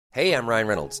Hey, I'm Ryan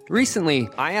Reynolds. Recently,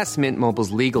 I asked Mint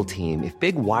Mobile's legal team if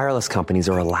big wireless companies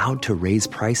are allowed to raise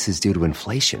prices due to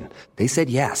inflation. They said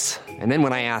yes. And then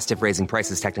when I asked if raising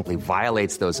prices technically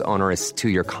violates those onerous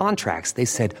two-year contracts, they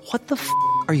said, "What the f***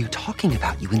 are you talking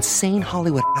about, you insane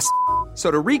Hollywood ass?" So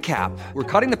to recap, we're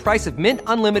cutting the price of Mint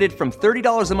Unlimited from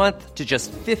 $30 a month to just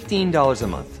 $15 a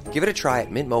month. Give it a try at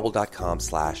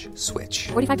mintmobile.com/switch.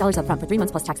 $45 up front for 3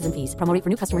 months plus taxes and fees. Promo rate for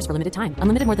new customers for limited time.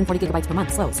 Unlimited more than 40 gigabytes per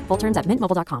month. Slows full terms at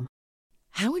mintmobile.com.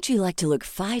 How would you like to look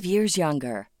 5 years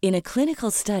younger? In a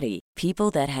clinical study,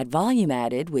 people that had volume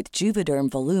added with Juvederm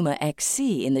Voluma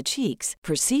XC in the cheeks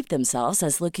perceived themselves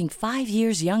as looking 5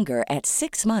 years younger at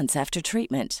 6 months after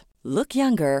treatment. Look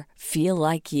younger, feel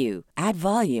like you. Add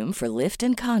volume for lift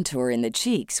and contour in the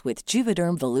cheeks with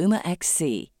Juvederm Voluma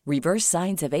XC. Reverse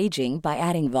signs of aging by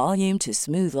adding volume to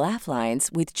smooth laugh lines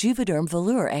with Juvederm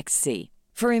Volure XC.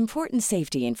 For important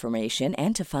safety information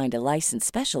and to find a licensed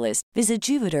specialist, visit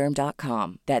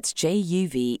Juvederm.com. That's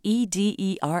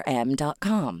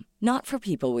JUVEDERM.com. Not for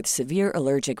people with severe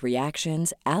allergic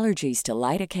reactions, allergies to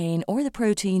lidocaine, or the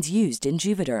proteins used in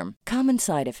Juvederm. Common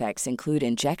side effects include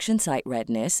injection site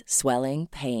redness, swelling,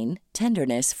 pain,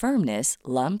 tenderness, firmness,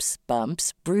 lumps,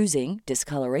 bumps, bruising,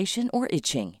 discoloration, or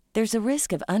itching. There's a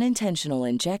risk of unintentional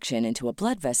injection into a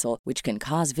blood vessel, which can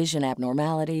cause vision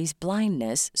abnormalities,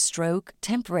 blindness, stroke,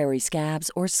 temporary scabs,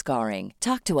 or scarring.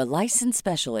 Talk to a licensed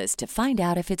specialist to find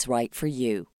out if it's right for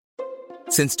you.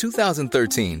 Since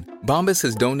 2013, Bombas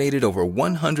has donated over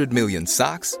 100 million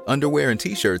socks, underwear, and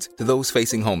T-shirts to those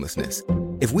facing homelessness.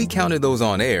 If we counted those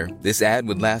on air, this ad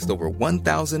would last over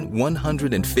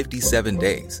 1,157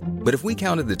 days. But if we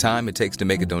counted the time it takes to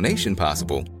make a donation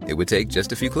possible, it would take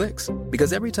just a few clicks.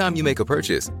 Because every time you make a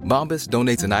purchase, Bombas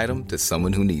donates an item to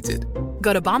someone who needs it.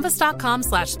 Go to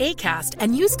bombas.com/ACAST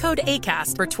and use code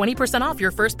ACAST for 20% off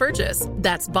your first purchase.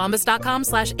 That's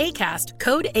bombas.com/ACAST,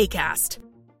 code ACAST.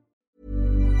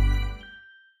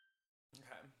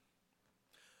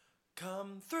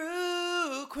 Come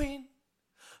through, Queen.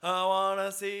 I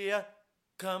wanna see ya.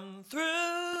 Come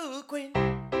through, Queen.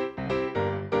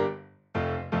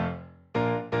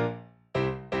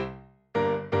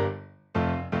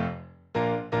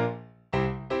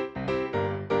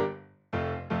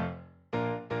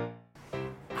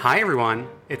 Hi everyone,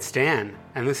 it's Dan,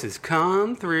 and this is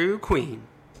Come Through Queen.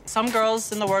 Some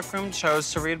girls in the workroom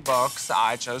chose to read books.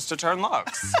 I chose to turn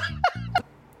looks.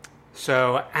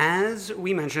 So, as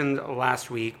we mentioned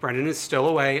last week, Brendan is still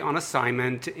away on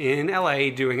assignment in LA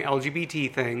doing LGBT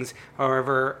things.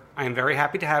 However, I am very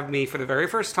happy to have me for the very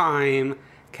first time,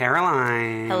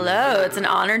 Caroline. Hello, it's an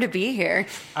honor to be here.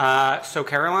 So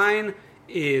Caroline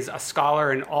is a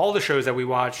scholar in all the shows that we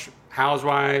watch,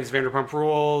 Housewives, Vanderpump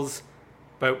Rules,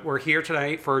 but we're here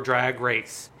tonight for Drag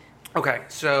Race. Okay,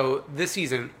 so this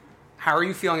season, how are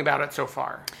you feeling about it so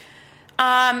far?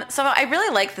 So I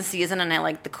really like the season and I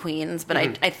like the queens, but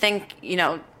I think,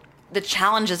 the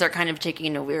challenges are kind of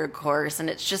taking a weird course, and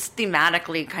it's just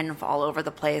thematically kind of all over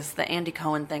the place. The Andy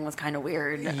Cohen thing was kind of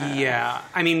weird. Yeah.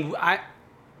 I mean,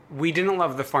 we didn't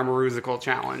love the Farmarusical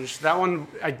challenge. That one,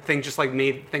 I think, just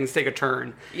made things take a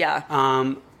turn. Yeah.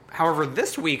 However,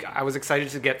 this week, I was excited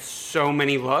to get so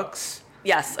many looks.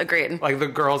 Yes, agreed. The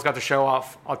girls got to show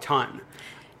off a ton.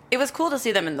 It was cool to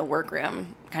see them in the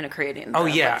workroom, kind of creating. Oh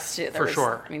yeah, looks too. For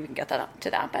sure. I mean, we can get to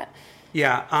that, but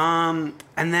yeah.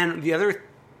 And then the other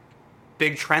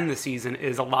big trend this season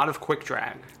is a lot of quick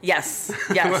drag. Yes.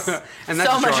 And that's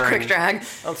so much jarring. quick drag.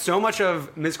 So much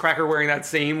of Ms. Cracker wearing that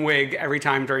same wig every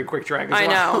time during quick drag as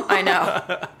well. I know.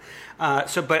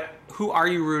 But who are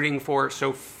you rooting for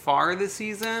so far this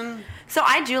season? So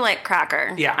I do like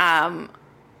Cracker. Yeah.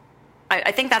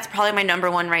 I think that's probably my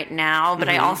number one right now, but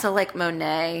I also like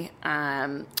Monet.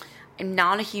 I'm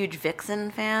not a huge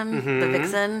Vixen fan, the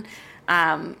Vixen.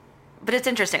 But it's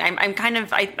interesting. I'm kind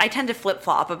of, I tend to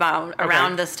flip-flop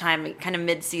around this time, kind of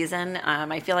mid-season.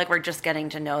 I feel like we're just getting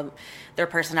to know their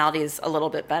personalities a little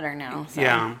bit better now. So.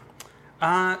 Yeah.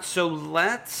 So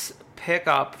let's pick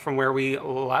up from where we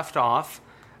left off.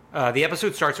 The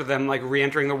episode starts with them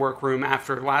re-entering the workroom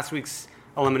after last week's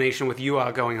elimination with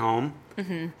Yua going home.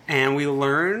 Mm-hmm. And we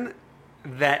learn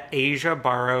that Asia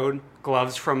borrowed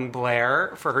gloves from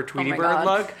Blair for her Tweety Bird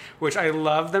look, which I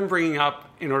love them bringing up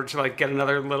in order to get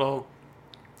another little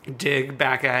dig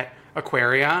back at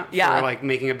Aquaria for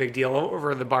making a big deal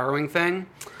over the borrowing thing.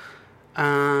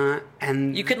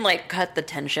 And you couldn't cut the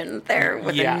tension there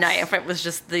with a knife. It was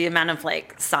just the amount of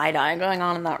side eye going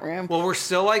on in that room. Well, we're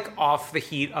still off the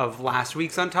heat of last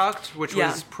week's Untucked, which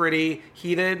was pretty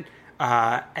heated.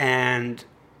 And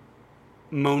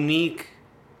Monique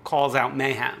calls out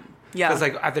Mayhem. Yeah.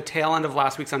 Because at the tail end of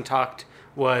last week's Untucked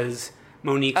was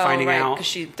Monique finding out because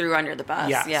she threw under the bus.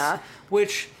 Yes. Yeah,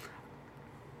 Which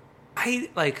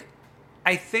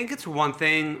I think it's one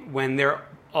thing when they're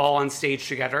all on stage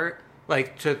together,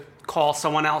 like to call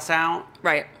someone else out,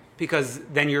 right. because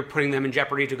then you're putting them in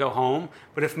jeopardy to go home.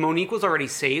 But if Monique was already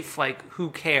safe, like, who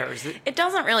cares? It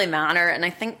doesn't really matter. And I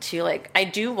think, too, like, I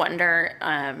do wonder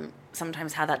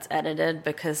sometimes how that's edited,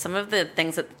 because some of the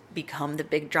things that become the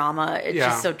big drama, it's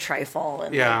just so trifle.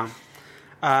 And yeah.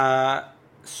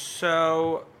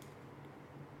 So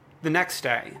the next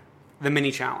day, the mini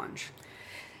challenge.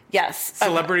 Yes.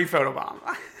 Celebrity photobomb.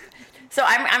 So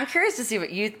I'm curious to see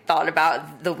what you thought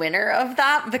about the winner of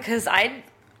that, because I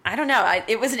don't know.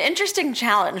 It was an interesting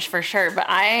challenge for sure, but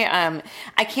I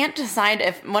can't decide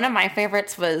if one of my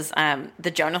favorites was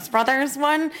the Jonas Brothers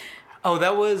one. Oh,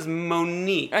 that was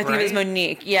Monique. I think it was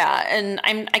Monique. Yeah, and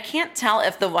I can't tell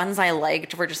if the ones I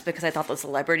liked were just because I thought the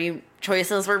celebrity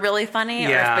choices were really funny,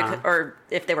 or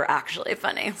if they were actually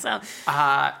funny.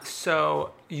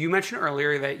 So you mentioned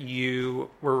earlier that you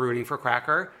were rooting for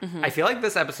Cracker. Mm-hmm. I feel like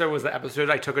this episode was the episode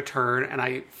I took a turn and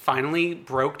I finally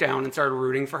broke down and started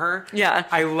rooting for her. Yeah,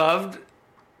 I loved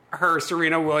her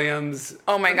Serena Williams.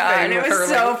 Oh my god, it was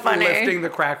so funny, lifting the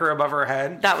cracker above her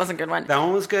head. That was a good one. That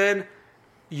one was good.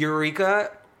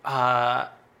 Eureka,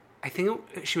 I think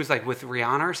she was like with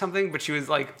Rihanna or something, but she was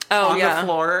like on the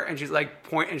floor and she's like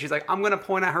I'm gonna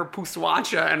point at her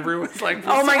Puswacha, and Rue was like,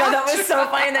 oh my god, that was so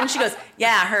funny. And then she goes,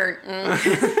 yeah, her.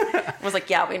 I was like,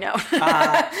 yeah, we know.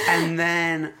 And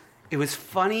then it was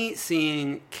funny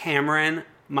seeing Cameron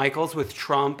Michaels with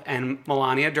Trump and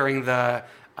Melania during the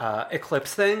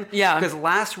eclipse thing. Yeah, because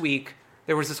last week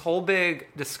there was this whole big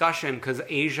discussion because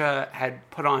Asia had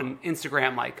put on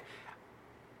Instagram like,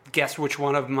 guess which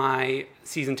one of my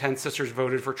season 10 sisters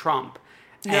voted for Trump.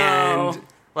 No. And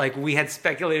like we had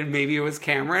speculated maybe it was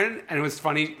Cameron, and it was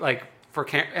funny like for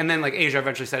and then like Asia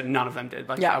eventually said none of them did.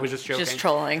 Like I was just joking. Just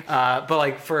trolling. But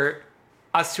like for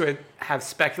us to have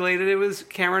speculated it was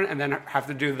Cameron and then have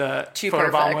to do the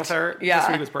photobomb with her, this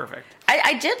week was perfect.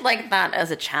 I did like that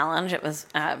as a challenge. It was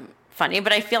funny,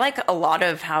 but I feel like a lot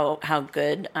of how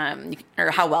good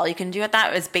or how well you can do at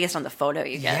that is based on the photo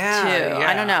you get too. Yeah.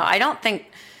 I don't know. I don't think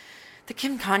the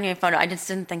Kim Kanye photo, I just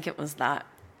didn't think it was that.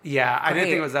 Yeah, I didn't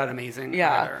think it was that amazing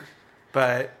either.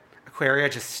 But Aquaria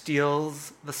just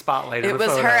steals the spotlight. It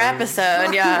was her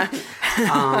episode, yeah.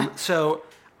 So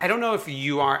I don't know if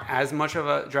you are as much of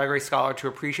a Drag Race scholar to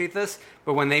appreciate this,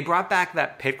 but when they brought back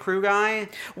that pit crew guy,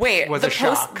 was a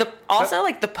shock. The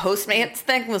Postmates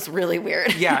thing was really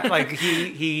weird. Yeah, like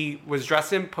he was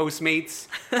dressed in Postmates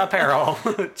apparel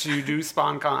to do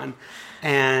SpawnCon,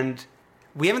 and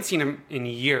we haven't seen him in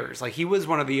years. Like he was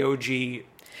one of the OG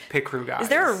pit crew guys. Is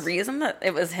there a reason that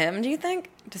it was him, do you think?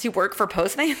 Does he work for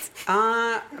Postmates?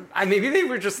 Maybe they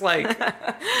were just like,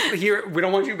 here, we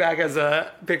don't want you back as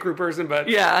a pit crew person, but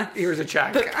here's a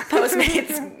check. But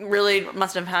Postmates really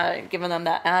must have given them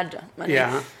that ad money.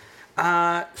 Yeah.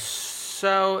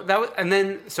 So that was, and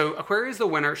then, so Aquaria is the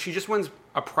winner. She just wins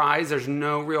a prize. There's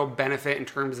no real benefit in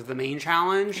terms of the main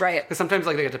challenge. Right. Because sometimes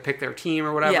like they get to pick their team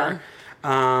or whatever.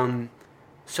 Yeah.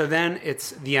 So then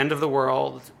it's the end of the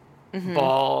world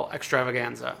ball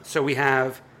extravaganza. So we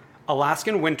have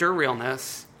Alaskan winter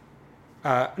realness.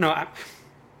 Alaskan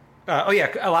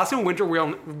winter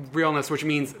realness, which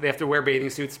means they have to wear bathing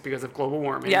suits because of global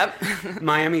warming. Yep.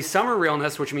 Miami summer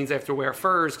realness, which means they have to wear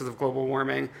furs because of global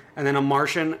warming. And then a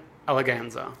Martian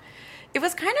eleganza. It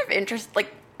was kind of interesting.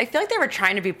 Like, I feel like they were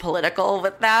trying to be political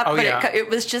with that, it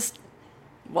was just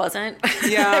wasn't.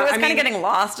 Yeah, it was kind of getting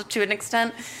lost to an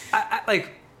extent.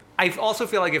 I also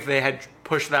feel like if they had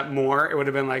pushed that more, it would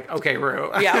have been like, okay,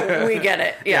 Rue. Yeah, we get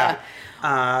it. Yeah.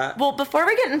 Well, before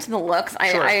we get into the looks,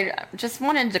 I just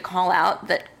wanted to call out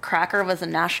that Cracker was a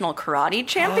national karate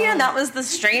champion. That was the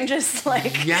strangest,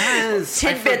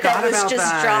 tidbit that was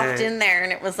just dropped in there.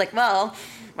 And it was like, well,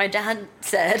 my dad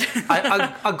said.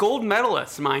 a gold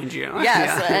medalist, mind you.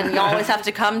 Yes, and you always have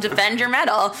to come defend your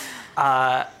medal.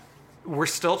 We're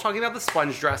still talking about the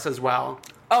sponge dress as well.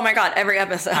 Oh my god, every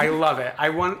episode. I love it. I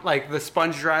want, the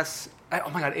sponge dress. Oh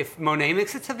my god, if Monet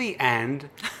makes it to the end,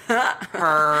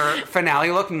 her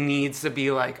finale look needs to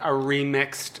be like a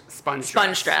remixed sponge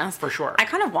dress. For sure. I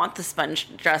kind of want the sponge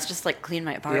dress, just clean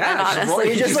my apartment, honestly.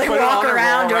 honestly. Just walk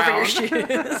around over your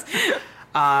shoes.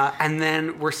 And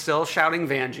then we're still shouting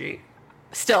Vanjie.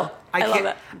 Still. I love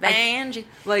it. Vanjie.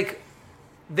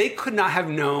 They could not have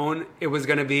known it was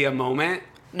going to be a moment.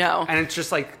 No. And it's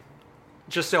just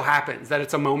just so happens that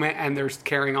it's a moment and they're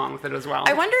carrying on with it as well.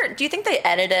 I wonder, do you think they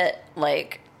edit it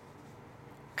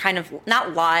kind of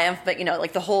not live, but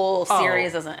the whole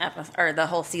series isn't or the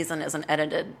whole season isn't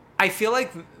edited? I feel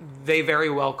like they very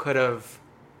well could have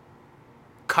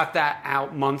cut that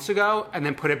out months ago and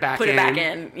then put it back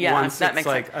in. Yeah, once that it's makes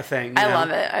like sense. a thing. I love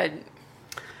it.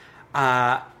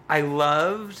 I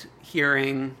loved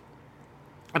hearing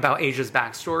about Asia's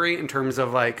backstory in terms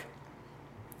of like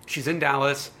she's in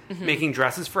Dallas making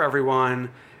dresses for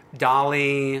everyone.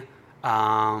 Dolly,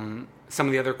 some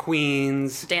of the other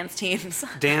queens, Dance teams.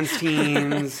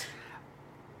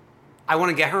 I want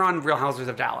to get her on Real Housewives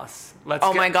of Dallas. My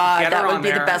God, get that her would on be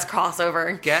the there. best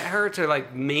crossover. Get her to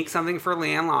like make something for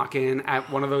Leanne Locken at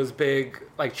one of those big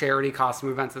like charity costume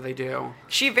events that they do.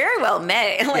 She very well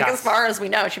may. Like, Yes. as far as we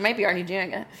know, she might be already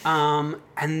doing it.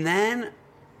 And then,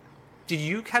 did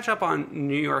you catch up on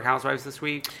New York Housewives this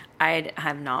week? I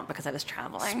have not because I was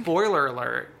traveling. Spoiler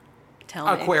alert. Tell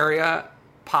me. Aquaria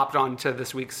popped onto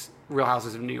this week's Real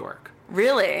Houses of New York.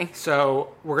 Really?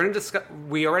 So we're going to discuss.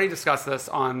 We already discussed this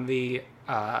on the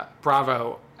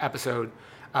Bravo episode,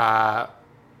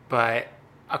 but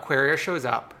Aquaria shows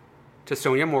up to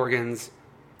Sonia Morgan's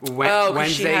 'cause she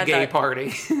Wednesday had gay that-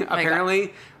 party.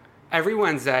 Apparently, every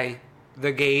Wednesday,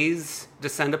 the gays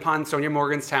descend upon Sonia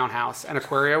Morgan's townhouse, and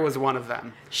Aquaria was one of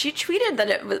them. She tweeted that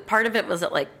it was, part of it was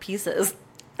at like Pieces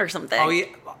or something. Oh yeah.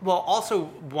 Well, also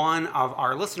one of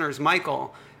our listeners,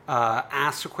 Michael,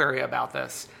 asked Aquaria about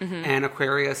this, and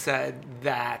Aquaria said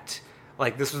that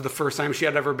like this was the first time she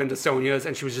had ever been to Sonia's,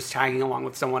 and she was just tagging along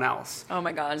with someone else. Oh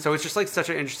my God. So it's just like such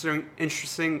an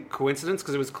interesting coincidence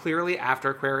because it was clearly after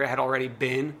Aquaria had already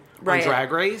been on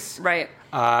Drag Race, Right.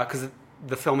 Because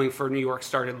the filming for New York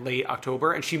started late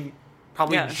October, and she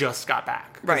probably just got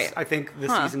back. 'Cause Right. I think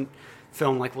this season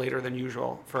filmed like later than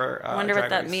usual for. I wonder Drag what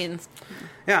that Race. means.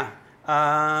 Yeah.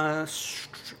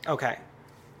 Okay.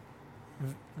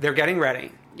 They're getting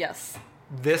ready. Yes.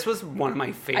 This was one of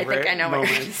my favorite I think I know what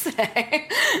you're going to moments. say.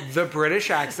 The British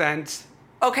accent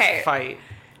Okay. fight.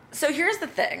 So here's the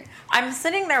thing. I'm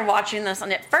sitting there watching this,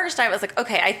 and at first I was like,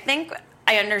 okay, I think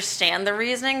I understand the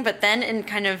reasoning, but then in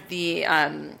kind of the,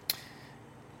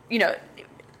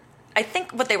 I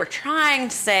think what they were trying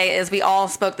to say is we all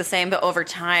spoke the same, but over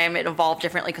time it evolved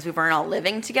differently because we weren't all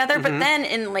living together. But then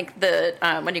in like the,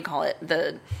 what do you call it?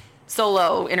 The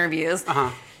solo interviews,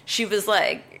 she was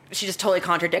like, she just totally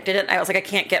contradicted it. I was like, I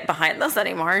can't get behind this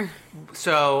anymore.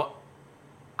 So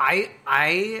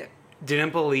I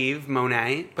didn't believe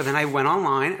Monet, but then I went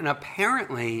online and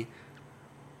apparently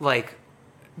like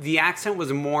the accent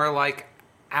was more like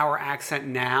our accent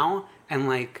now, and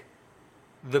like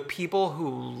the people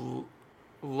who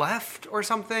left or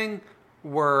something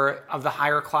were of the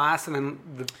higher class, and then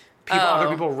the people, other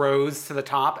people rose to the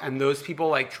top, and those people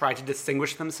like tried to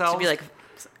distinguish themselves. To be like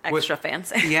extra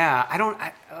fancy. Yeah,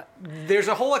 there's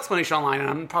a whole explanation online, and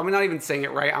I'm probably not even saying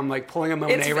it right. I'm like pulling a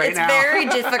Monet It's now. very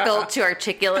difficult to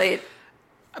articulate.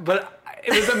 But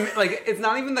it was like it's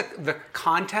not even the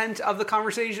content of the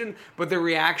conversation, but the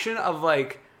reaction of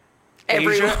like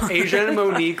Asia and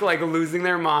Monique like losing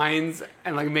their minds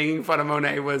and like making fun of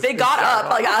Monet was. They got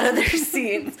hysterical. up like out of their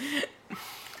seats.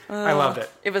 I loved it.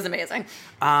 It was amazing.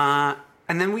 And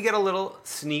then we get a little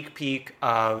sneak peek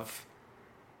of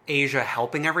Asia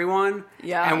helping everyone.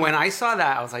 Yeah. And when I saw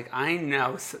that, I was like, I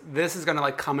know this is going to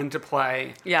like come into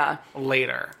play. Yeah.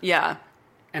 Later. Yeah.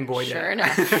 And boy, Sure did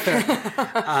it.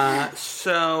 enough.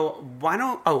 So why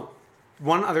don't? Oh,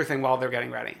 one other thing while they're getting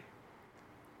ready.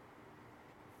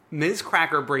 Ms.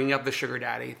 Cracker bringing up the sugar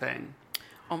daddy thing.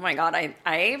 Oh my God,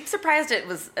 I'm surprised it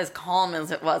was as calm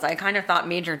as it was. I kind of thought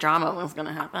major drama was going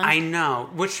to happen. I know,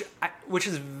 which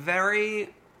is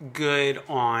very good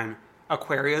on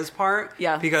Aquaria's part.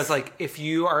 Yeah. Because like if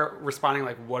you are responding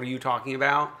like, "What are you talking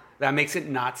about?" That makes it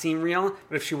not seem real.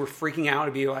 But if she were freaking out,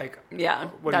 it'd be like, yeah,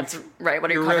 what that's are you, right. What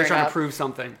are you You're really covering trying up? to prove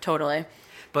something. Totally.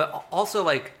 But also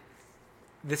like,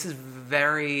 this is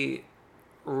very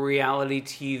reality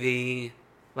TV.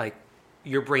 Like,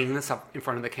 you're bringing this up in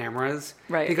front of the cameras.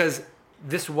 Right. Because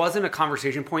this wasn't a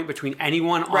conversation point between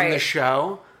anyone on Right. the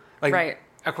show. Like, Right.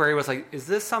 Aquaria was like, is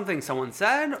this something someone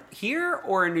said here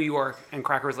or in New York? And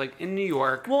Cracker was like, in New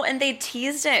York. Well, and they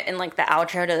teased it in like the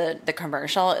outro to the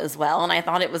commercial as well, and I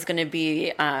thought it was going to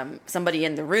be somebody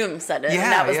in the room said it, Yeah,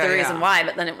 and that was yeah, the reason yeah. why.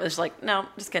 But then it was like, no,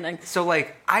 just kidding. So,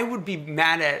 like, I would be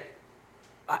mad at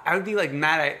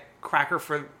Cracker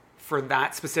for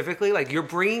that specifically. Like, you're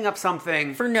bringing up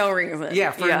something. For no reason. Yeah,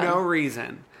 for no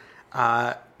reason.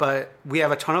 But we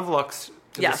have a ton of looks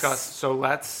to Yes. discuss, so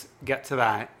let's get to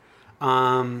that.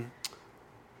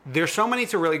 There's so many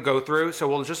to really go through, so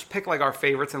we'll just pick like our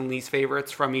favorites and least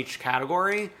favorites from each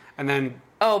category, and then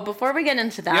Oh, before we get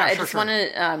into that, Yeah, I sure, just sure. want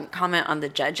to comment on the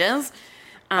judges.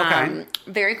 Okay.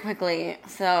 Very quickly.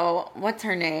 So, what's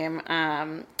her name?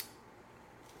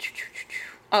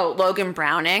 Oh, Logan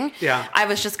Browning. Yeah. I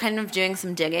was just kind of doing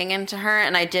some digging into her,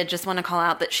 and I did just want to call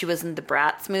out that she was in the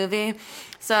Bratz movie.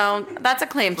 So that's a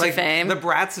claim to fame. The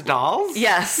Bratz dolls?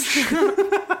 Yes.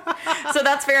 So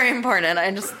that's very important.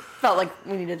 I just felt like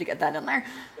we needed to get that in there.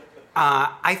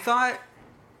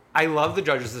 I love the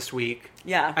judges this week.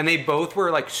 Yeah. And they both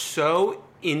were like so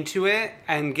into it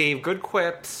and gave good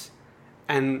quips,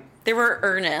 and they were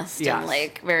earnest yes. and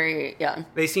like very, yeah.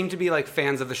 They seem to be like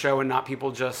fans of the show and not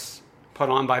people just put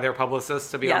on by their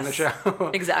publicists to be on the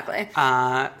show. Exactly.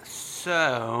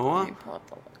 So, let me pull up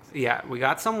the looks. Yeah, we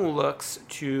got some looks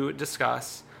to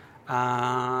discuss.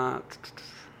 Let's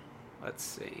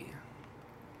see.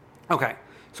 Okay,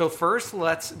 so first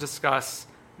let's discuss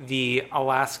the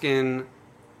Alaskan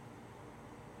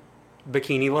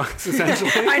bikini looks, essentially.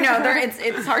 I know,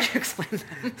 it's hard to explain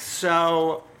them.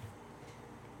 So,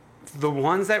 the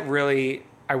ones that really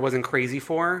I wasn't crazy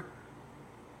for,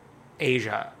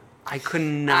 Asia. I could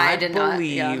not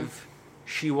believe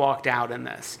she walked out in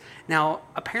this. Now,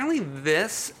 apparently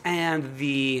this and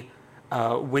the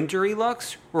wintry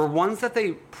looks were ones that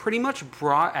they pretty much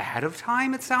brought ahead of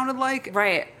time, it sounded like.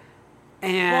 Right.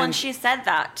 And she said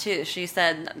that, too. She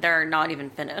said they're not even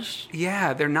finished.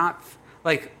 Yeah, they're not...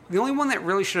 Like, the only one that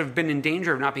really should have been in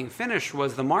danger of not being finished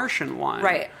was the Martian one.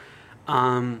 Right.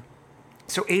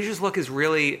 So Asia's look is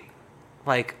really,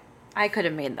 like... I could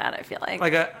have made that, I feel like.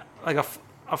 Like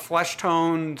a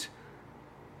flesh-toned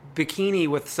bikini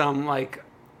with some, like,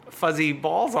 fuzzy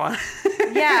balls on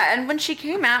it. Yeah, and when she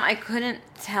came out, I couldn't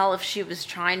tell if she was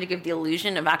trying to give the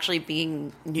illusion of actually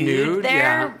being nude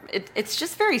there. Yeah. It's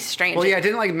just very strange. Well, yeah, it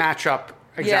didn't, like, match up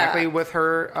exactly with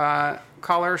her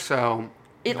color, so...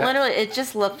 It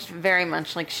just looked very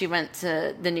much like she went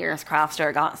to the nearest craft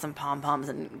store, got some pom-poms,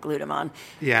 and glued them on.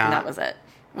 Yeah. And that was it,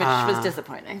 which was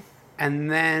disappointing. And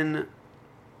then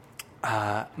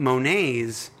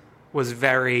Monet's was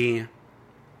very...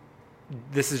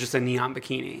 This is just a neon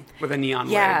bikini with a neon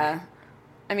wig. Yeah.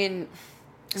 I mean,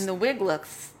 and the wig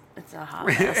looks... It's a hot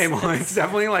mess. It's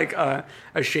definitely like a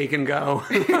shake and go.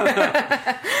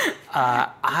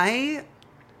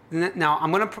 Now,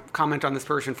 I'm going to comment on this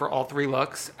person for all three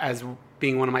looks as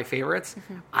being one of my favorites.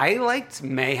 Mm-hmm. I liked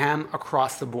Mayhem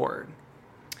across the board.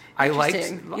 I liked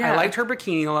her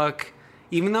bikini look,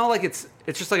 even though like it's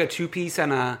just like a two-piece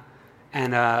and a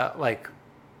like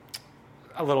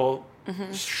a little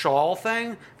shawl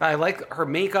thing. But I like her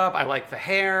makeup. I like the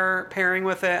hair pairing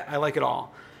with it. I like it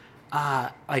all.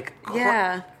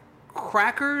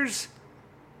 Crackers.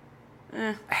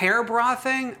 Hair bra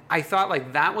thing, I thought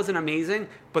like that wasn't amazing,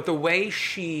 but the way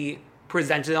she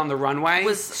presented on the runway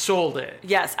sold it.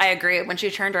 Yes, I agree. When she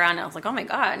turned around, I was like, oh my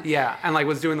God. Yeah, and like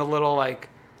was doing the little like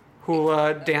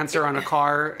hula dancer on a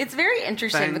car. It's very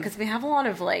interesting because we have a lot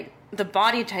of like the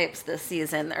body types this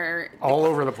season are all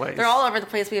over the place. They're all over the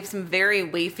place. We have some very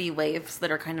wavy waves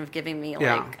that are kind of giving me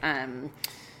like I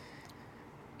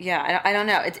don't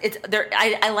know. It's there.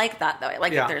 I like that though. I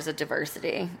like that there's a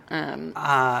diversity.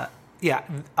 Yeah,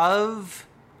 of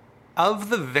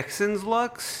the Vixen's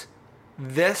looks,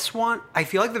 this one, I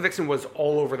feel like the Vixen was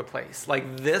all over the place.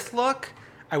 Like, this look,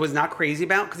 I was not crazy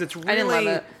about, because it's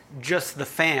really just the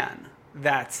fan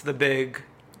that's the big...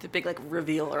 The big, like,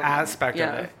 reveal or aspect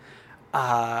of it.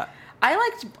 I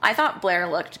thought Blair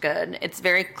looked good. It's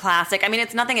very classic. I mean,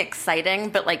 it's nothing exciting,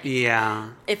 but, like... Yeah.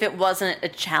 If it wasn't a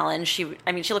challenge, she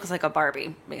looks like a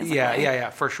Barbie, basically.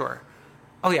 Yeah, for sure.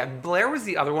 Oh, yeah, Blair was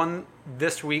the other one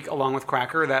this week, along with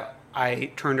Cracker, that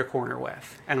I turned a corner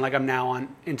with. And, like, I'm now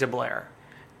into Blair.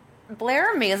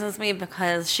 Blair amazes me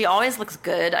because she always looks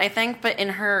good, I think. But in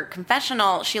her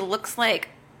confessional, she looks like...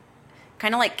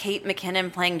 kind of like Kate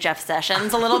McKinnon playing Jeff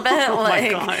Sessions a little bit. My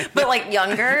God. But, like,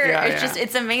 younger.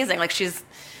 It's amazing. Like, she's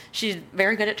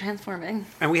very good at transforming.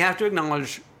 And we have to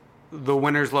acknowledge the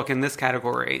winner's look in this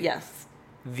category. Yes.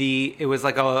 It was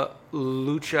like a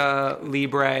lucha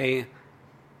libre...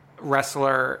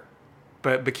 wrestler,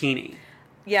 but bikini.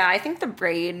 Yeah, I think the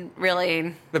braid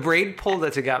really... The braid pulled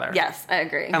it together. Yes, I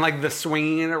agree. And like the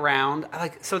swinging it around.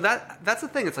 So that's the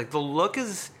thing. It's like the look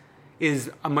is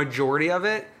a majority of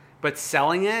it, but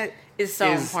selling it is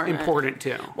so important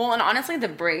too. Well, and honestly, the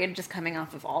braid just coming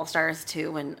off of All Stars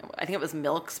too, when I think it was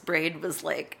Milk's braid was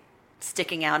like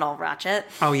sticking out all ratchet.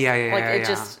 Oh yeah.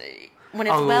 Just... When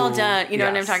it's well done, you know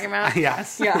what I'm talking about?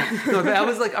 Yes. Yeah. No, that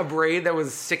was like a braid that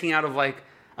was sticking out of like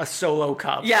a solo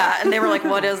cup. Yeah, and they were like,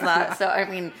 what is that? So, I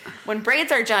mean, when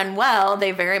braids are done well,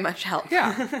 they very much help.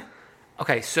 Yeah.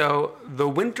 Okay, so the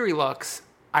wintry looks,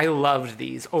 I loved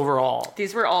these overall.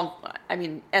 These were all, I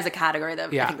mean, as a category, I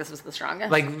think this was the strongest.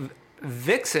 Like,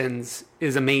 Vixen's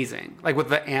is amazing. Like, with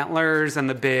the antlers and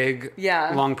the big,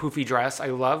 long, poofy dress. I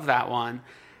love that one.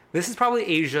 This is probably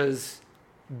Asia's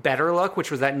better look,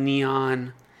 which was that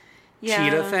neon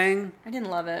cheetah thing. I didn't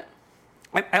love it.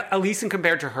 At least in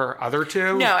compared to her other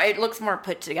two. No, it looks more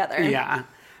put together. Yeah.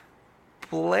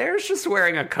 Blair's just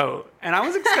wearing a coat. And I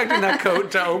was expecting that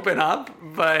coat to open up,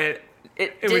 but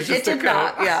it was just a coat.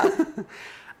 Not,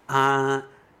 yeah.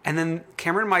 And then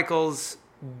Cameron Michaels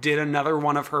did another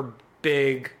one of her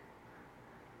big,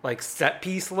 like, set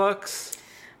piece looks.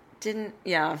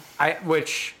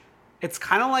 Which, it's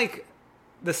kind of like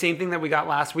the same thing that we got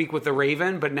last week with the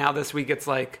Raven, but now this week it's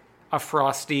like a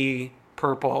frosty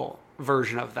purple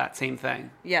version of that same thing.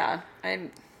 Yeah.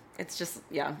 It's just,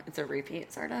 it's a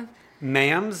repeat, sort of.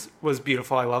 Mayhem's was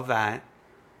beautiful. I love that.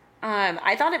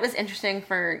 I thought it was interesting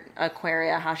for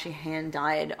Aquaria how she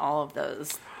hand-dyed all of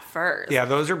those furs. Yeah,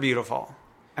 those are beautiful.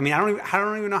 I mean, I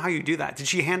don't even know how you do that. Did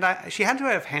she hand dye? She had to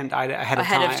have hand dyed it ahead of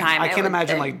time. I can't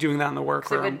imagine like doing that in the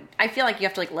workroom. I feel like you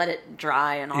have to like let it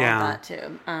dry and all of that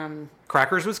too.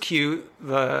 Crackers was cute.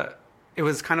 It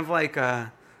was kind of like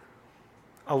a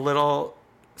little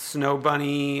snow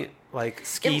bunny like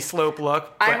ski slope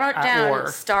look. But I wrote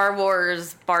down Star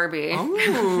Wars Barbie.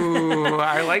 Ooh,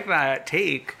 I like that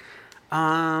take.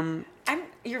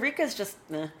 Eureka's just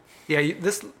meh. Yeah,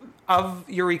 this of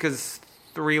Eureka's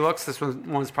 3 looks, this one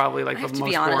was probably like the most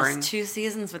boring. To be honest, 2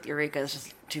 seasons with Eureka is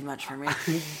just too much for me.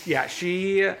 Yeah,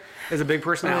 she is a big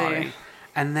personality. Really?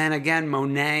 And then again,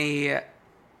 Monet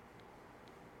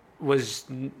was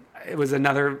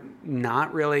another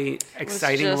not really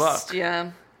exciting look.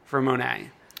 Yeah. For Monet.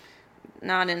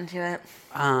 Not into it.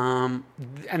 And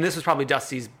this was probably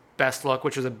Dusty's best look,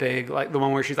 which was a big, like the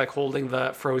one where she's like holding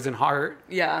the frozen heart.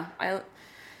 Yeah, I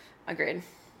agreed.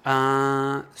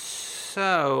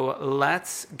 So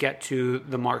let's get to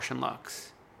the Martian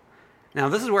looks. Now,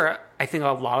 this is where I think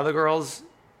a lot of the girls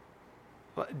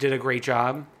did a great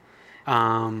job.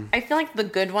 I feel like the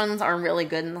good ones are really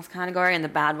good in this category, and the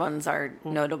bad ones are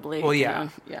notably. Well, yeah,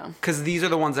 because these are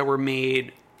the ones that were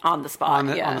made on the spot, on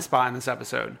the spot in this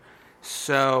episode.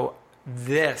 So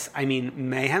this, I mean,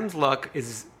 Mayhem's look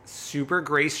is super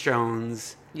Grace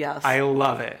Jones. Yes, I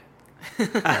love it.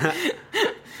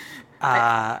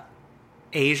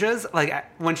 Asia's, like,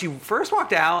 when she first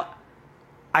walked out,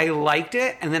 I liked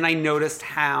it, and then I noticed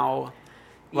how,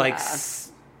 like,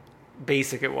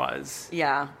 basic it was.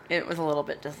 Yeah, it was a little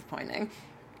bit disappointing.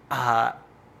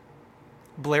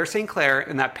 Blair St. Clair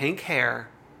in that pink hair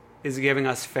is giving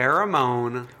us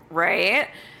Pheromone. Right?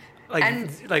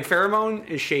 Like Pheromone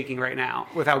is shaking right now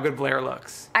with how good Blair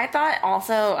looks. I thought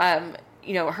also,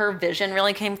 her vision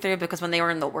really came through because when they were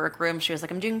in the workroom, she was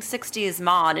like, I'm doing 60s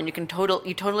mod, and you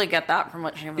totally get that from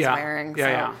what she was wearing.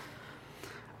 Yeah.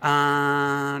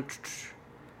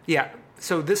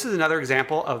 So this is another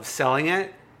example of selling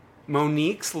it.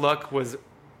 Monique's look was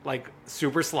like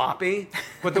super sloppy,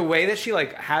 but the way that she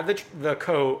like had the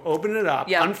coat, opened it up,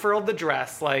 unfurled the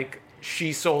dress, like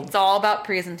she sold. It's all about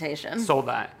presentation. Sold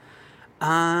that.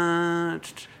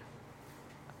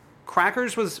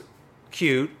 Crackers was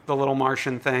cute, the little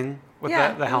Martian thing with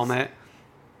the helmet.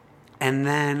 And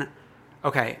then,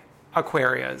 okay,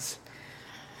 Aquaria's.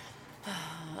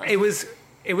 It was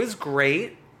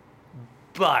great,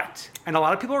 but, and a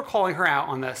lot of people are calling her out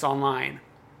on this online,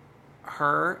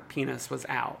 her penis was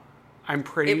out. I'm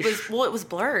pretty sure. Well, it was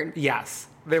blurred. Yes.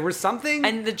 There was something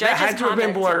and the judges that had to have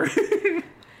been blurred.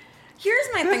 Here's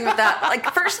my thing with that.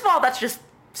 Like, first of all, that's just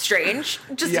strange,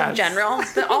 just in general.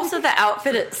 But also the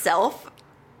outfit itself.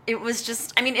 It was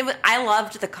just, I mean, I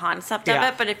loved the concept of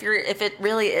it, but if it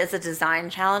really is a design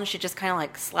challenge, she just kind of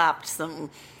like slapped some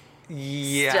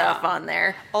stuff on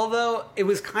there. Although it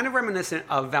was kind of reminiscent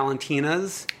of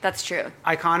Valentina's. That's true.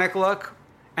 Iconic look.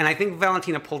 And I think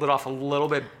Valentina pulled it off a little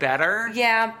bit better.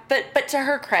 Yeah, but to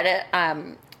her credit,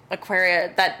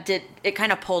 Aquaria, it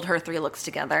kind of pulled her 3 looks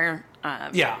together.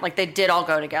 Like they did all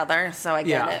go together, so I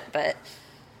get it, but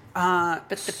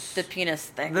the penis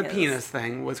thing. The penis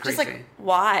thing was crazy. Just like,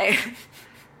 why?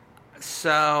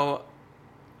 So,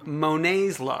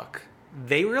 Monet's look,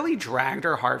 they really dragged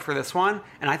her hard for this one,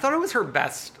 and I thought it was her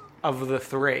best of the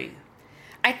 3.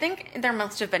 I think there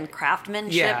must have been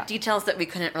craftsmanship details that we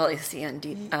couldn't really see on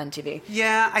TV.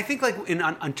 Yeah, I think like in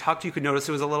Untucked you could notice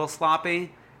it was a little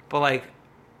sloppy, but like,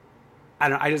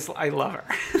 I love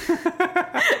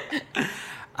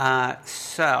her.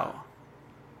 So,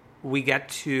 we get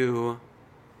to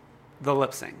the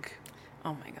lip sync.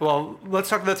 Oh my god. Well, let's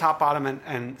talk the top, bottom,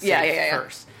 and sync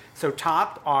first. So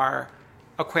top are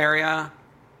Aquaria,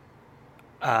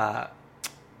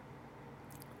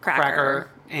 Cracker,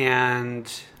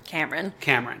 and Cameron.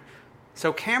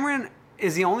 So Cameron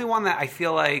is the only one that I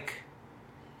feel like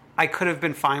I could have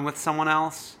been fine with someone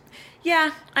else.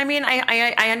 Yeah, I mean,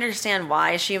 I understand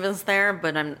why she was there,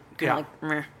 but I'm kind of like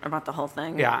meh about the whole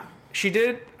thing. Yeah. She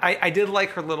did. I did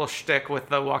like her little shtick with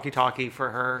the walkie-talkie for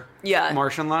her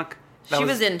Martian look. She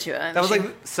was into it. That was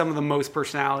like some of the most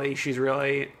personality she's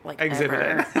really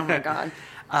exhibited. Ever. Oh my god.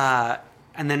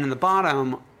 And then in the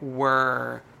bottom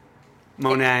were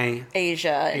Monet,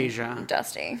 Asia, and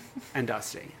Dusty.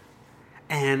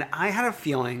 And I had a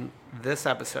feeling this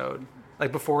episode,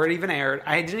 like before it even aired,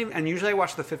 and usually I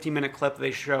watch the 15-minute clip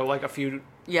they show like a few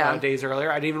days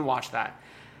earlier. I didn't even watch that.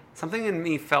 Something in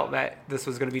me felt that this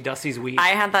was going to be Dusty's week. I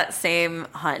had that same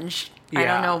hunch. Yeah. I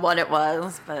don't know what it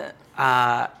was, but...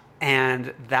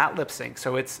 And that lip sync.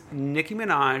 So it's Nicki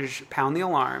Minaj, Pound the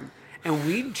Alarm. And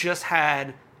we just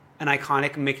had an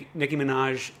iconic Nicki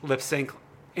Minaj lip sync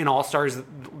in All Stars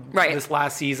this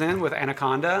last season with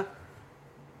Anaconda.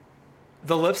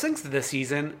 The lip syncs this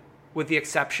season, with the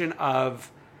exception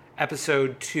of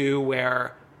episode 2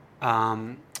 where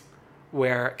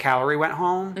Calorie went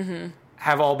home,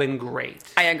 have all been great.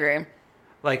 I agree.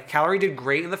 Like, Calorie did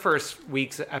great in the first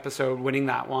week's episode, winning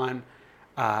that one.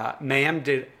 Mayhem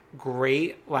did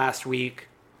great last week.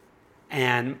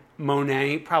 And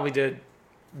Monet probably did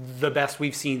the best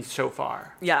we've seen so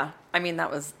far. Yeah. I mean,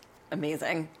 that was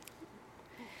amazing.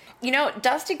 You know,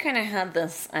 Dusty kind of had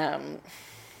this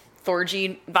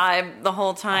Thorgy vibe the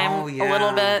whole time. A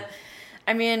little bit.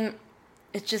 I mean,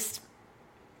 it just...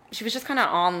 She was just kind of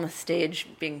on the stage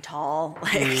being tall.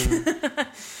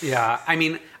 Yeah. I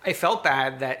mean, I felt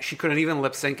bad that she couldn't even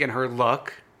lip sync in her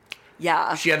look.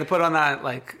 Yeah. She had to put on that,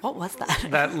 like... What was that?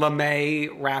 That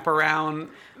LeMay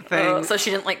wraparound thing. So she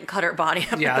didn't, like, cut her body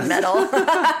up with the metal.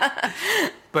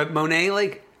 But Monet,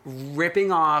 like,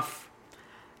 ripping off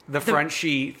the front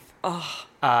sheath,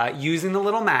 using the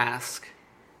little mask,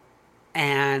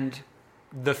 and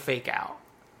the fake out.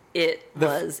 It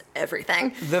was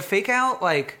everything. The fake out,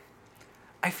 like...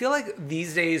 I feel like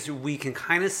these days we can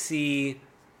kind of see,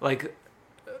 like,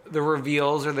 the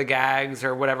reveals or the gags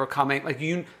or whatever coming. Like,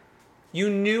 you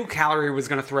knew Calorie was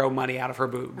going to throw money out of her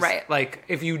boobs. Right. Like,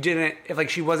 if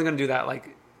she wasn't going to do that,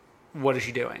 like, what is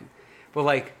she doing? But,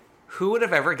 like, who would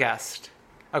have ever guessed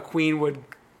a queen would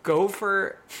go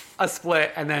for a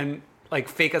split and then, like,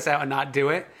 fake us out and not do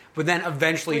it, but then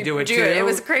eventually do it too? It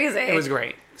was crazy. It was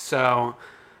great. So,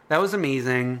 that was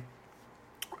amazing.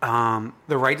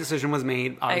 The right decision was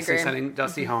made, obviously sending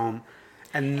Dusty home.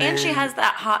 And she has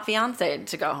that hot fiance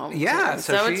to go home to.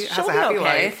 So she has a happy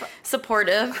life.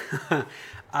 Supportive.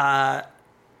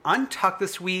 Untucked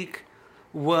this week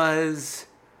was...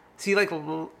 See, like,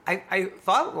 I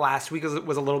thought last week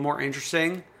was a little more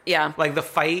interesting. Yeah. Like, the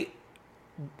fight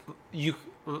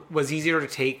was easier to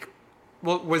take...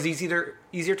 Well, was easier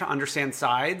to understand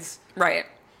sides. Right.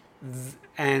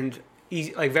 And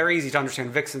very easy to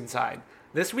understand Vixen's side.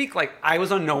 This week, like, I was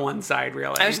on no one's side,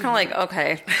 really. I was kind of like,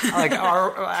 okay.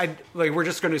 We're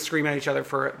just going to scream at each other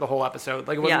for the whole episode.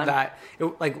 Like, it wasn't that.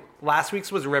 Last week's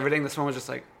was riveting. This one was just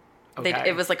like, okay.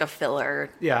 It was like a filler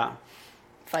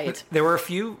fight. There were a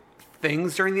few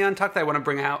things during the Untucked that I want to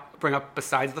bring up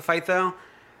besides the fight, though.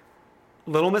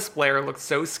 Little Miss Blair looked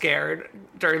so scared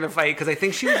during the fight because I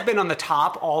think she's been on the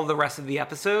top all the rest of the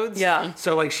episodes. Yeah.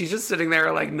 So, like, she's just sitting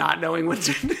there, like, not knowing what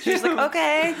to do. She's like,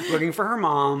 okay. Looking for her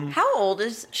mom. How old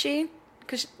is she?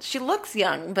 Because she looks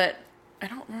young, but I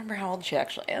don't remember how old she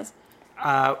actually is.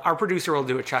 Our producer will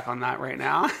do a check on that right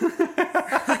now.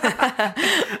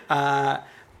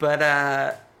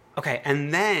 Okay,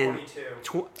 and then...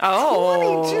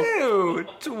 22.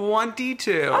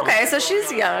 22. Okay, so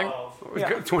she's young.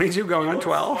 22 going on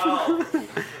 12.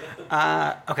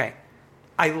 Okay.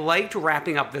 I liked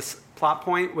wrapping up this plot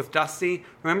point with Dusty.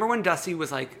 Remember when Dusty was,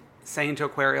 like, saying to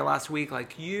Aquaria last week,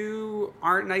 like, you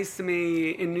aren't nice to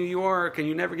me in New York and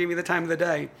you never gave me the time of the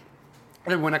day.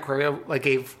 And then when Aquaria, like,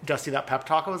 gave Dusty that pep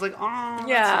talk, I was like, oh,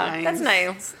 that's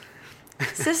nice.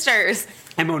 Sisters.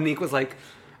 And Monique was like,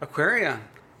 Aquaria,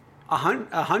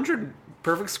 100,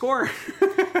 perfect score.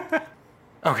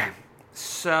 Okay.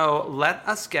 So let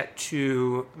us get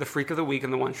to the Freak of the Week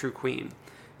and the One True Queen.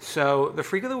 So the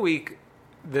Freak of the Week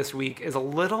this week is a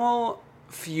little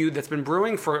feud that's been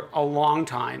brewing for a long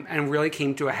time and really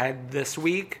came to a head this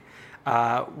week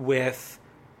with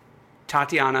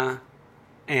Tatiana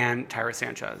and Tyra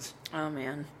Sanchez. Oh,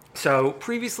 man. So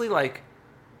previously, like,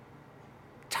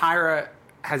 Tyra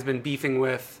has been beefing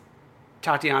with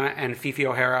Tatiana and Fifi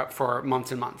O'Hara for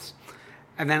months and months.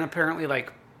 And then apparently,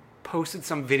 like, posted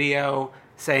some video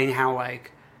saying how,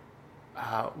 like,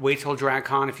 wait till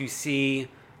DragCon if you see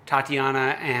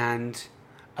Tatiana and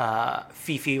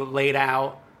Fifi laid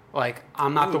out. Like,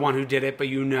 I'm not the one who did it, but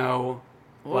you know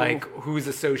like who's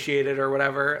associated or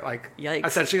whatever. Like, yikes.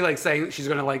 Essentially, like saying she's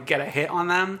going to like get a hit on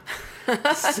them.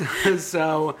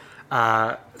 So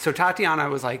Tatiana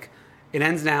was like, it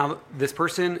ends now. This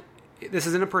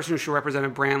isn't a person who should represent a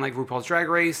brand like RuPaul's Drag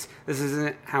Race. This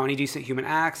isn't how any decent human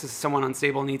acts. This is someone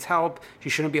unstable, needs help. She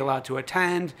shouldn't be allowed to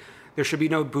attend. There should be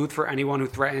no booth for anyone who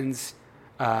threatens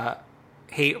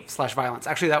hate/violence.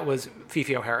 Actually, that was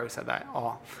Fifi O'Hara who said that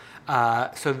all.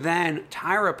 So then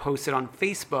Tyra posted on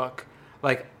Facebook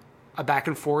like a back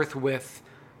and forth with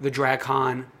the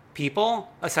DragCon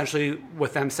people, essentially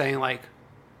with them saying like,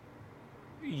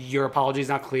 your apology is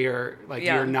not clear. Like,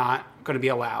 you're not going to be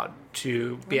allowed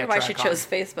to be at DragCon. Why she chose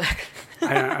Facebook.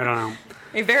 I don't know.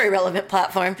 A very relevant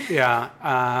platform.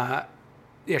 Yeah.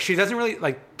 She doesn't really,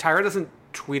 like, Tyra doesn't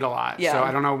tweet a lot. Yeah. So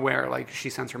I don't know where, like,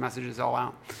 she sends her messages all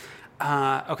out.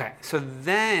 Okay. So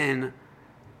then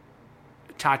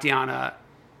Tatiana,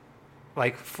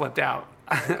 like, flipped out,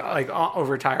 like,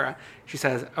 over Tyra. She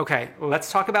says, okay,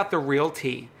 let's talk about the real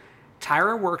tea.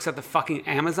 Tyra works at the fucking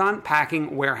Amazon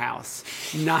packing warehouse.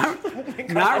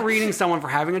 Not reading someone for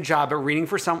having a job, but reading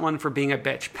for someone for being a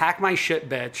bitch. Pack my shit,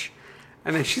 bitch.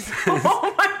 And then she says,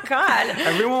 oh my God.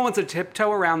 Everyone wants to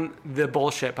tiptoe around the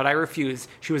bullshit, but I refuse.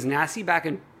 She was nasty back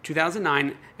in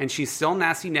 2009, and she's still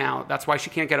nasty now. That's why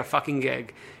she can't get a fucking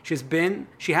gig. She has been,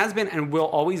 and will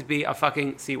always be a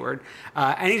fucking C word.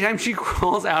 Anytime she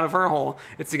crawls out of her hole,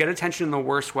 it's to get attention in the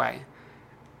worst way.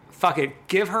 Fuck it,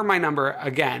 give her my number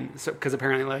again. So, because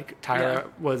apparently, like, Tyra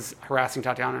was harassing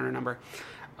Tatiana on her number.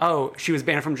 Oh, she was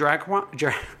banned from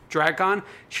DragCon.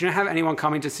 She didn't have anyone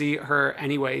coming to see her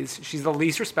anyways. She's the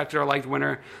least respected or liked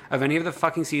winner of any of the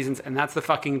fucking seasons, and that's the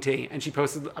fucking tea. And she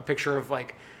posted a picture of,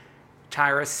 like,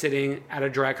 Tyra sitting at a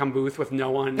DragCon booth with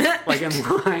no one, like, in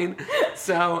line.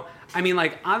 So, I mean,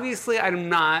 like, obviously I'm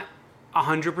not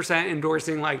 100%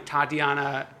 endorsing, like,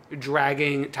 Tatiana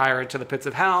dragging Tyra to the pits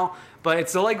of hell, but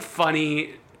it's still, like,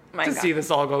 funny to see this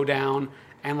all go down.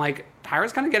 And, like,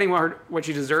 Tyra's kind of getting what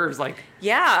she deserves, like,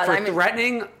 for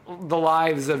threatening the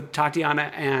lives of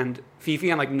Tatiana and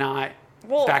Fifi and, like, not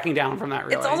backing down from that,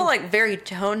 really. It's also, like, very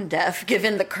tone deaf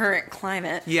given the current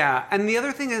climate. Yeah, and the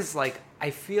other thing is, like, I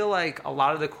feel like a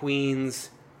lot of the queens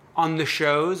on the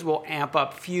shows will amp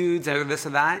up feuds or this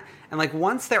or that, and, like,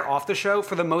 once they're off the show,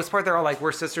 for the most part, they're all like,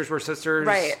 we're sisters.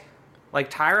 Right. Like,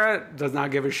 Tyra does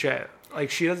not give a shit. Like,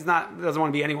 she doesn't want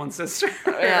to be anyone's sister.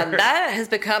 Yeah, that has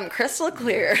become crystal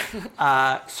clear.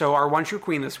 So our one true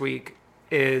queen this week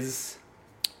is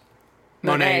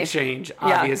Monet X Change,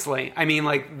 obviously. Yeah. I mean,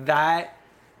 like, that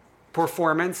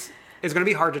performance is going to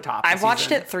be hard to top. I've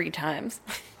watched it 3 times.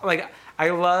 Like, I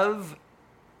love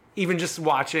even just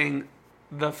watching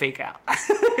the fake out.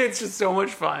 It's just so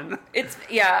much fun.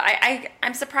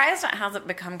 I'm surprised it hasn't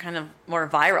become kind of more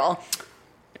viral.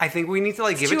 I think we need to,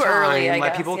 like, give it time,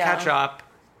 let people catch up,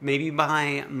 maybe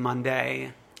by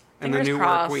Monday in the new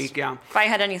work week. Yeah. If I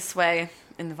had any sway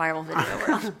in the viral video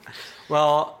world.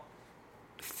 Well,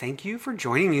 thank you for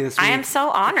joining me this week. I am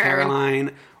so honored.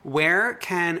 Caroline, where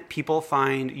can people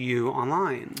find you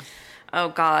online? Oh,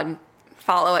 God.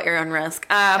 Follow at your own risk.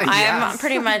 Yes. I'm at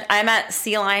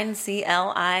Cline,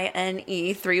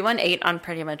 CLINE 318 on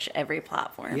pretty much every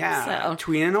platform. Yeah, so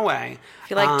tweeting away.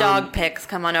 If you like dog pics,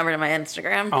 come on over to my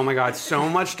Instagram. Oh my God, so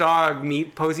much dog.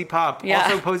 Meet Posy Pup. Yeah.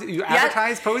 Also, Posy, you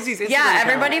advertise Posy's Instagram. Yeah,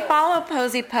 everybody follow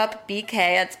Posy Pup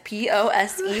BK. It's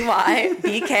POSEY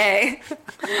BK.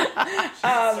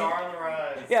 Star on the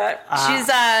rise.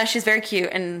 Yeah, she's very cute,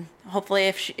 and hopefully,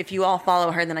 if you all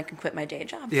follow her, then I can quit my day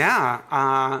job.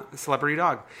 Yeah, celebrity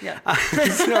dog. Yeah.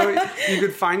 So you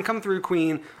could find Come Through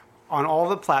Queen on all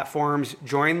the platforms.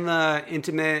 Join the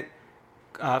intimate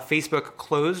Facebook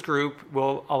closed group.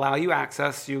 Will allow you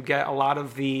access. You get a lot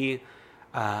of the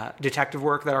detective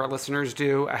work that our listeners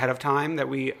do ahead of time that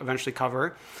we eventually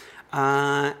cover.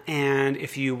 And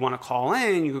if you want to call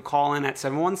in, you could call in at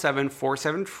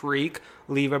 717-47-FREAK.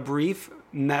 Leave a brief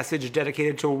message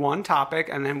dedicated to one topic,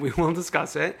 and then we will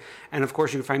discuss it. And of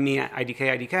course, you can find me at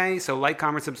IDK. So like,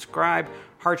 comment, subscribe,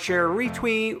 heart, share,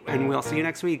 retweet, and we'll see you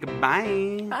next week.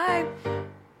 Bye. Bye.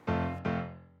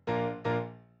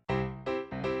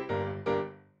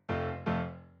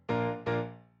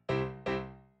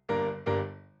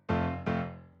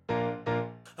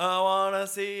 I wanna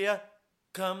see ya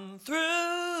come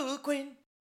through, queen.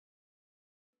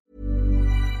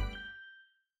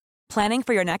 Planning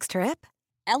for your next trip?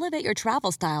 Elevate your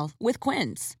travel style with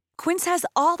Quince. Quince has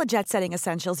all the jet-setting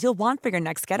essentials you'll want for your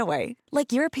next getaway,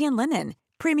 like European linen,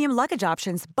 premium luggage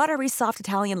options, buttery soft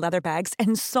Italian leather bags,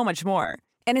 and so much more.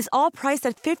 And is all priced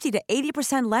at 50 to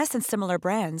 80% less than similar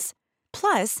brands.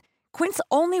 Plus, Quince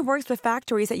only works with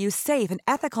factories that use safe and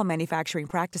ethical manufacturing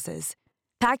practices.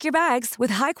 Pack your bags with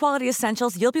high-quality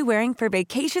essentials you'll be wearing for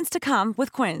vacations to come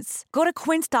with Quince. Go to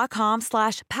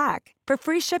quince.com/pack for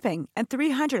free shipping and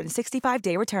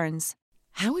 365-day returns.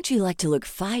 How would you like to look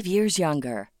 5 years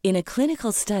younger? In a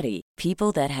clinical study,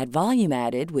 people that had volume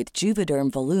added with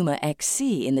Juvederm Voluma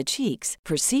XC in the cheeks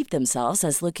perceived themselves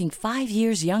as looking 5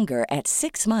 years younger at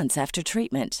 6 months after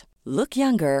treatment. Look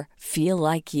younger, feel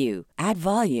like you. Add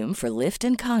volume for lift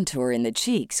and contour in the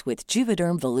cheeks with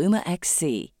Juvederm Voluma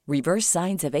XC. Reverse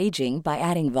signs of aging by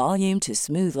adding volume to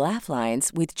smooth laugh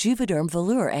lines with Juvederm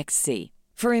Volure XC.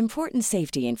 For important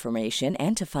safety information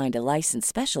and to find a licensed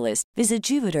specialist, visit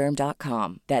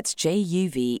Juvederm.com. That's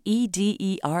JUVEDERM.com.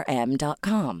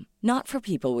 Not for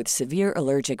people with severe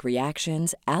allergic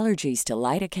reactions, allergies to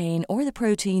lidocaine, or the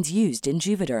proteins used in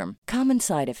Juvederm. Common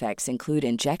side effects include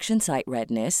injection site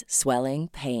redness, swelling,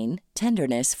 pain,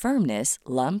 tenderness, firmness,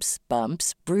 lumps,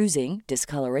 bumps, bruising,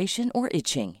 discoloration, or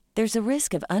itching. There's a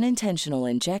risk of unintentional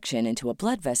injection into a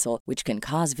blood vessel, which can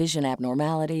cause vision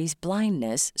abnormalities,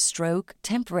 blindness, stroke,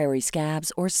 temporary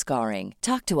scabs, or scarring.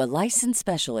 Talk to a licensed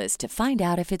specialist to find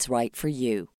out if it's right for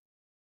you.